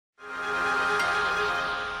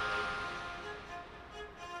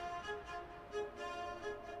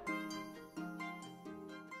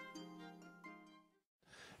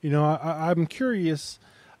I'm curious,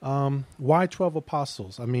 why 12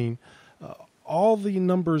 apostles? I mean, all the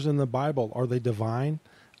numbers in the Bible, are they divine?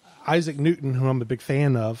 Isaac Newton, who I'm a big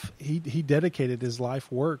fan of, he dedicated his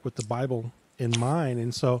life work with the Bible in mind.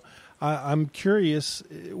 And so I'm curious,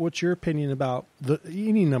 what's your opinion about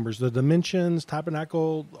any numbers, the dimensions,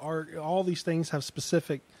 tabernacle, all these things have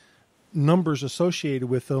specific numbers associated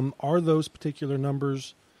with them. Are those particular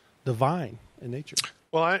numbers divine in nature?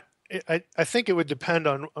 Well, I think it would depend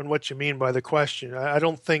on what you mean by the question. I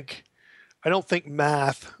don't think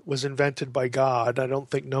math was invented by God. I don't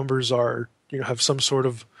think numbers are, have some sort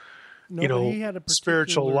of, He had a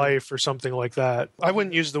spiritual life or something like that. I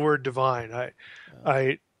wouldn't use the word divine.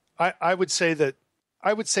 I would say that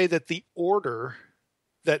the order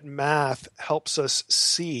that math helps us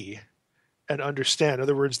see and understand, in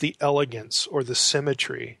other words, the elegance or the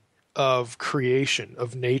symmetry of creation,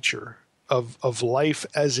 of nature, of life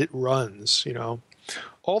as it runs,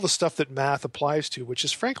 all the stuff that math applies to, which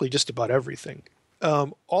is frankly just about everything.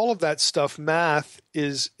 All of that stuff, math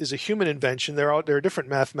is a human invention. There are different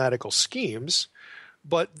mathematical schemes,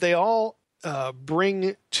 but they all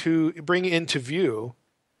bring into view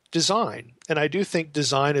design. And I do think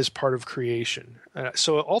design is part of creation.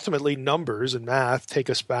 So ultimately, numbers and math take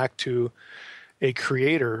us back to a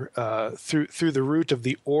creator through the root of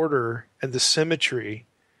the order and the symmetry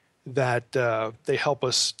that they help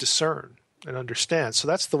us discern and understand. So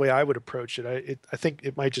that's the way I would approach it. I think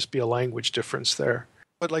it might just be a language difference there.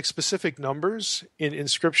 But like specific numbers in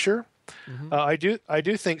Scripture, I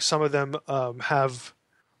do think some of them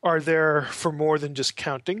are there for more than just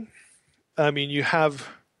counting. I mean,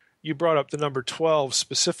 you brought up the number 12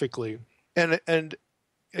 specifically, and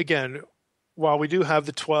again, while we do have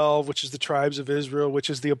the 12, which is the tribes of Israel, which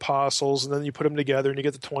is the apostles, and then you put them together and you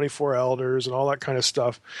get the 24 elders and all that kind of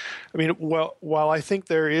stuff. I mean, while I think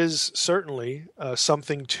there is certainly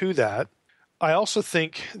something to that, I also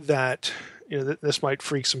think that this might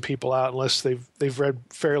freak some people out unless they've read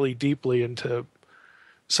fairly deeply into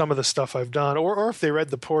some of the stuff I've done, or if they read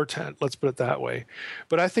the portent, let's put it that way.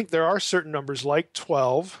 But I think there are certain numbers like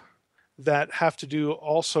 12 that have to do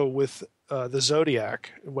also with the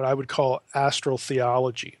zodiac, what I would call astral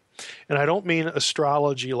theology. And I don't mean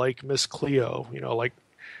astrology like Miss Cleo, like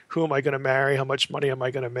who am I going to marry, how much money am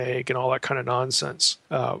I going to make, and all that kind of nonsense.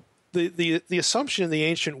 The assumption in the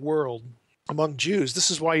ancient world among Jews,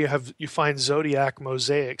 this is why you find zodiac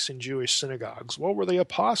mosaics in Jewish synagogues. Well, were they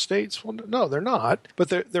apostates? Well, no, they're not. But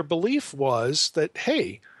their belief was that,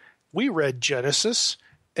 hey, we read Genesis,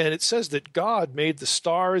 and it says that God made the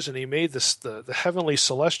stars and he made the heavenly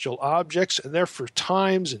celestial objects, and they're for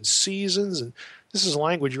times and seasons. And this is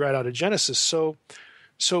language right out of Genesis. So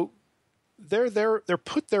they're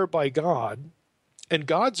put there by God, and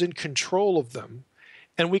God's in control of them.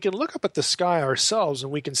 And we can look up at the sky ourselves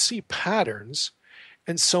and we can see patterns.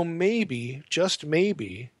 And so maybe, just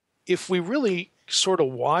maybe, if we really sort of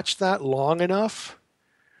watch that long enough,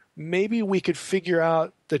 maybe we could figure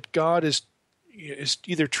out that God is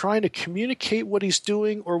either trying to communicate what he's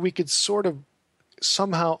doing, or we could sort of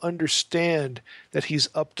somehow understand that he's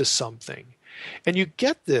up to something. And you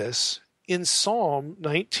get this in Psalm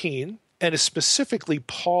 19, and it's specifically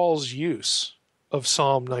Paul's use of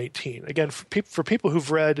Psalm 19. Again, for people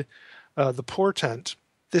who've read the portent,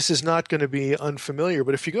 this is not going to be unfamiliar.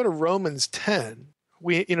 But if you go to Romans 10,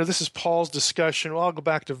 this is Paul's discussion. Well, I'll go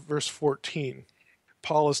back to verse 14.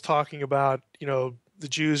 Paul is talking about, the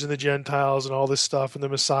Jews and the Gentiles and all this stuff and the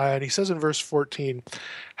Messiah. And he says in verse 14,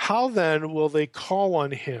 how then will they call on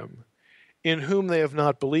him in whom they have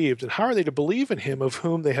not believed? And how are they to believe in him of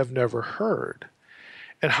whom they have never heard?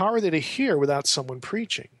 And how are they to hear without someone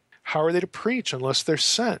preaching? How are they to preach unless they're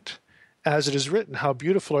sent? As it is written, how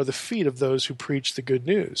beautiful are the feet of those who preach the good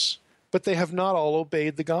news. But they have not all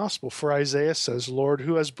obeyed the gospel. For Isaiah says, Lord,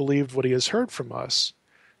 who has believed what he has heard from us?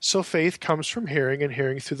 So faith comes from hearing, and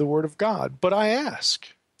hearing through the word of God. But I ask,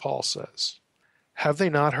 Paul says, have they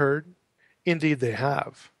not heard? Indeed they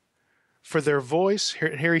have. For their voice,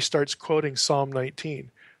 here he starts quoting Psalm 19,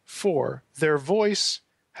 for their voice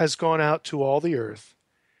has gone out to all the earth,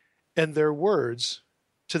 and their words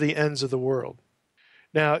to the ends of the world.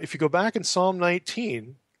 Now, if you go back in Psalm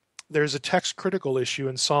 19, there's a text critical issue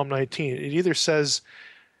in Psalm 19. It either says,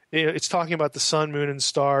 it's talking about the sun, moon, and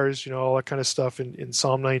stars, all that kind of stuff in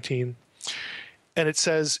Psalm 19. And it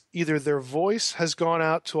says either their voice has gone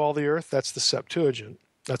out to all the earth, that's the Septuagint,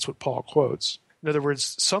 that's what Paul quotes. In other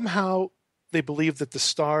words, somehow they believe that the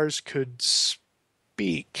stars could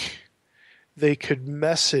speak, they could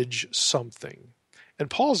message something. And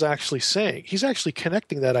Paul's actually saying, he's actually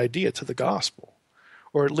connecting that idea to the gospel,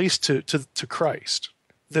 or at least to Christ.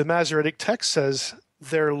 The Masoretic text says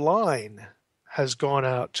their line has gone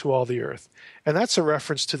out to all the earth. And that's a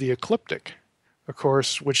reference to the ecliptic, of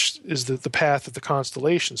course, which is the path that the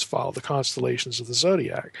constellations follow, the constellations of the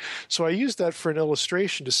zodiac. So I use that for an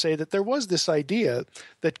illustration to say that there was this idea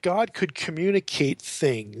that God could communicate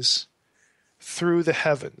things through the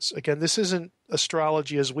heavens. Again, this isn't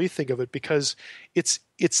astrology as we think of it, because it's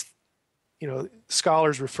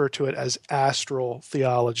scholars refer to it as astral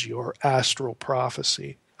theology or astral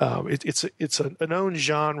prophecy. It's a known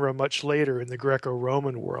genre much later in the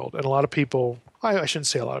Greco-Roman world. And a lot of people, I shouldn't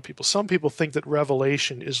say a lot of people, some people think that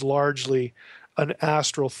Revelation is largely an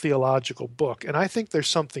astral theological book. And I think there's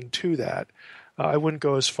something to that. I wouldn't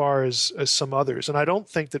go as far as some others. And I don't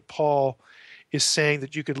think that Paul is saying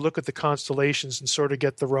that you could look at the constellations and sort of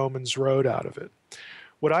get the Romans road out of it.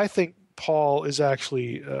 What I think Paul is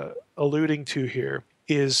actually alluding to here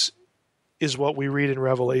is what we read in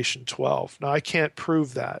Revelation 12. Now, I can't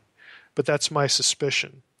prove that, but that's my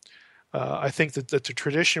suspicion. I think that the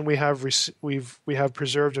tradition we have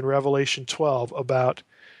preserved in Revelation 12 about,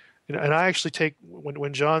 and I actually take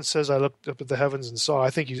when John says, "I looked up at the heavens and saw,"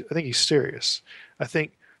 I think he's serious. I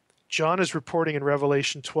think John is reporting in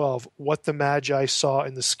Revelation 12 what the Magi saw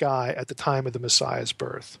in the sky at the time of the Messiah's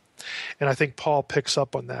birth. And I think Paul picks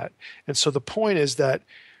up on that. And so the point is that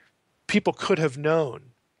people could have known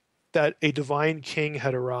that a divine king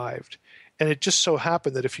had arrived. And it just so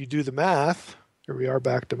happened that if you do the math, here we are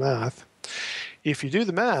back to math, if you do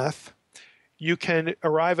the math, you can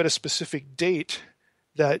arrive at a specific date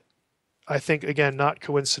that I think, again, not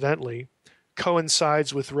coincidentally,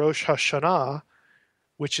 coincides with Rosh Hashanah,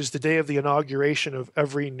 which is the day of the inauguration of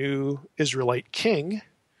every new Israelite king.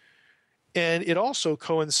 And it also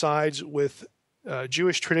coincides with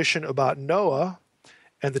Jewish tradition about Noah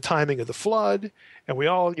and the timing of the flood. And we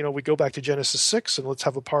all, we go back to Genesis 6 and let's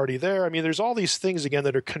have a party there. I mean, there's all these things, again,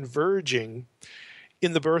 that are converging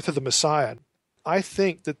in the birth of the Messiah. I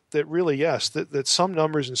think that really, yes, that some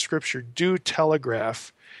numbers in Scripture do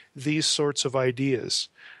telegraph these sorts of ideas.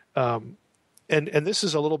 And this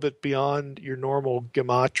is a little bit beyond your normal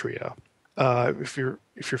gematria. If you're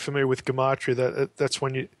familiar with gematria, that's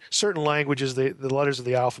when certain languages, the letters of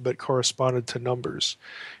the alphabet corresponded to numbers.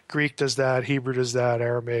 Greek does that, Hebrew does that,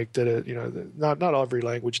 Aramaic did it. Not every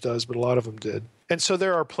language does, but a lot of them did. And so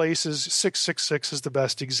there are places. 666 is the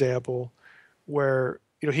best example, where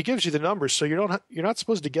he gives you the numbers, so you're not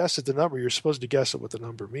supposed to guess at the number. You're supposed to guess at what the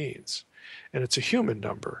number means, and it's a human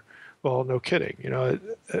number. Well, no kidding,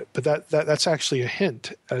 but that's actually a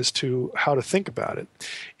hint as to how to think about it.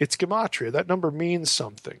 It's gematria. That number means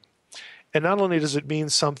something. And not only does it mean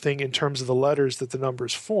something in terms of the letters that the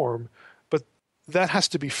numbers form, but that has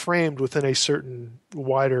to be framed within a certain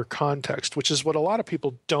wider context, which is what a lot of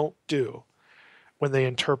people don't do when they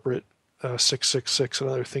interpret 666 and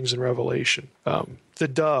other things in Revelation. The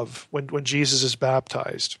dove, when Jesus is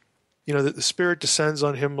baptized, the Spirit descends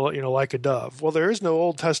on him, like a dove. Well, there is no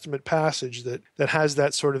Old Testament passage that has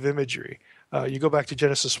that sort of imagery. You go back to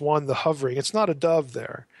Genesis 1, the hovering. It's not a dove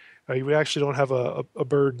there. We actually don't have a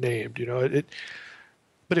bird named.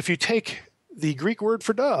 But if you take the Greek word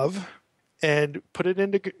for dove and put it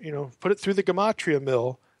through the gematria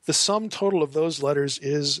mill, the sum total of those letters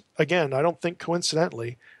is, again, I don't think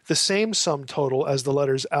coincidentally, the same sum total as the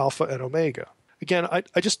letters alpha and omega. Again,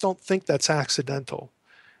 I just don't think that's accidental.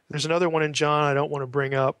 There's another one in John I don't want to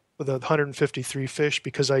bring up, the 153 fish,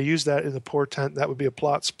 because I use that in the portent. That would be a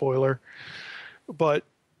plot spoiler. But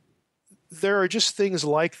there are just things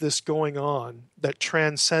like this going on that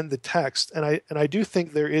transcend the text. And I do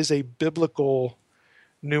think there is a biblical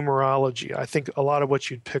numerology. I think a lot of what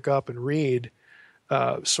you'd pick up and read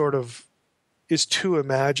sort of is too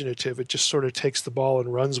imaginative. It just sort of takes the ball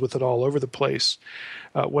and runs with it all over the place.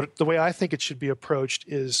 The way I think it should be approached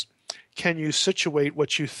is, can you situate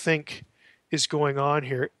what you think is going on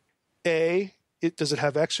here? Does it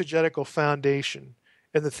have exegetical foundation?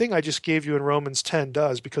 And the thing I just gave you in Romans 10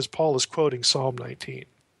 does, because Paul is quoting Psalm 19.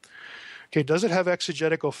 Okay, does it have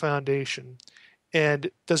exegetical foundation?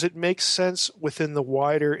 And does it make sense within the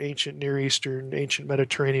wider ancient Near Eastern, ancient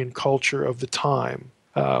Mediterranean culture of the time?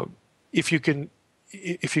 If you can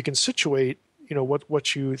situate,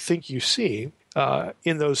 what you think you see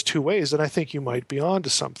in those two ways, then I think you might be onto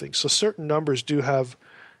something. So certain numbers do have,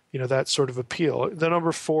 that sort of appeal. The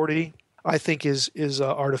number 40, I think, is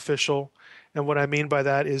artificial, and what I mean by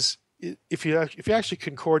that is, if you actually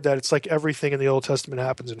concord that, it's like everything in the Old Testament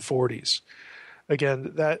happens in 40s.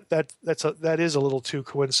 Again, that is a little too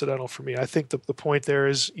coincidental for me. I think the point there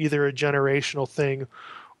is either a generational thing,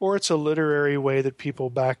 or it's a literary way that people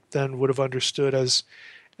back then would have understood as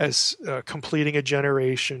as completing a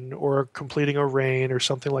generation or completing a reign or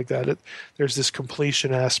something like that. There's this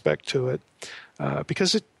completion aspect to it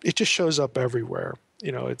because it just shows up everywhere.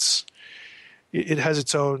 It has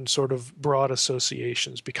its own sort of broad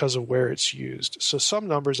associations because of where it's used. So some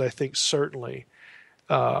numbers, I think, certainly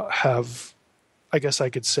have, I guess I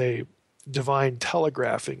could say, divine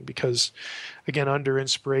telegraphing because, again, under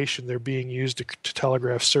inspiration, they're being used to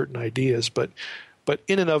telegraph certain ideas. But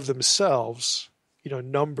in and of themselves,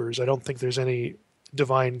 numbers, I don't think there's any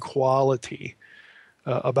divine quality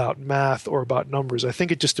about math or about numbers. I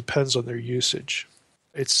think it just depends on their usage.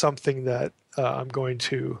 It's something that I'm going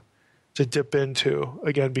to dip into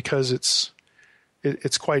again because it's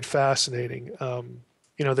quite fascinating.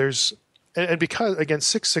 There's and because again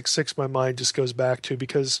 666, my mind just goes back to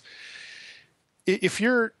because if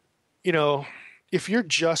you're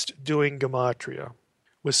just doing gematria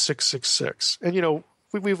with 666, and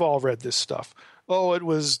we've all read this stuff. Oh, it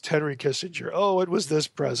was Henry Kissinger. Oh, it was this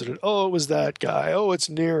president. Oh, it was that guy. Oh, it's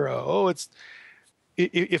Nero. Oh,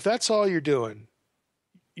 if that's all you're doing,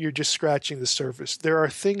 you're just scratching the surface. There are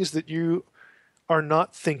things that you are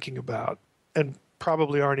not thinking about and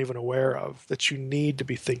probably aren't even aware of that you need to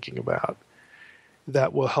be thinking about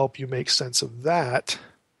that will help you make sense of that,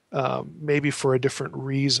 maybe for a different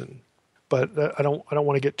reason. But I don't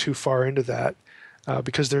want to get too far into that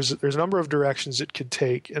because there's a number of directions it could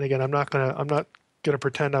take. And again, I'm not gonna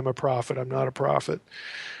pretend I'm a prophet. I'm not a prophet.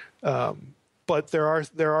 But there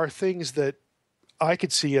are things that I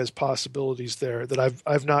could see as possibilities there that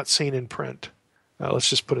I've not seen in print. Let's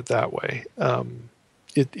just put it that way.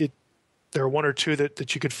 There are one or two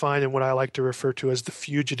that you could find in what I like to refer to as the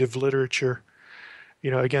fugitive literature.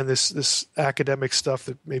 Again, this academic stuff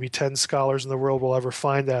that maybe 10 scholars in the world will ever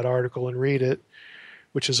find that article and read it,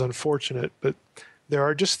 which is unfortunate. But there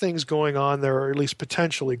are just things going on there, or at least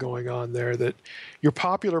potentially going on there, that your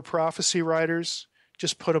popular prophecy writers,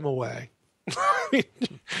 just put them away.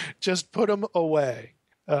 Just put them away.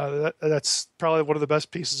 That's probably one of the best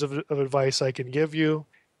pieces of advice I can give you.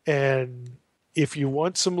 And if you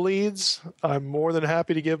want some leads, I'm more than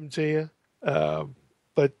happy to give them to you.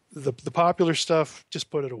 But the popular stuff, just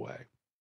put it away.